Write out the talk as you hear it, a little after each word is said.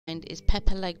Is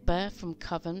Papa Legba from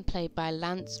Coven, played by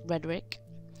Lance Reddick.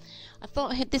 I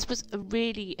thought this was a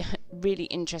really, really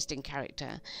interesting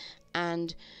character,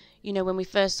 and you know, when we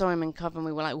first saw him in Coven,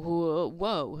 we were like,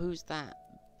 whoa, who's that?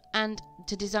 And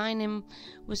to design him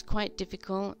was quite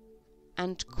difficult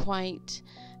and quite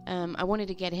I wanted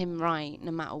to get him right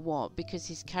no matter what, because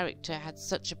his character had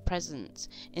such a presence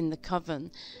in the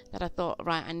Coven that I thought,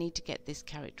 right, I need to get this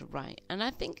character right. And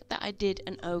I think that I did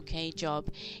an okay job.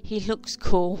 He looks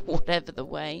cool whatever the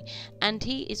way, and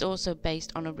he is also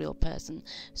based on a real person,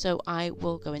 so I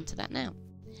will go into that now.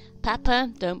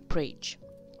 Papa, don't preach.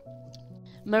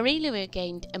 Marie-Louis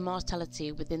gained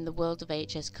immortality within the world of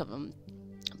AHS Coven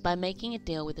by making a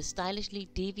deal with a stylishly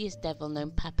devious devil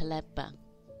known Papa Legba.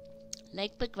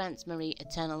 Legba grants Marie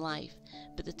eternal life,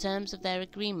 but the terms of their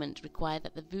agreement require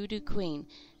that the Voodoo Queen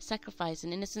sacrifice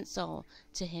an innocent soul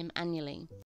to him annually.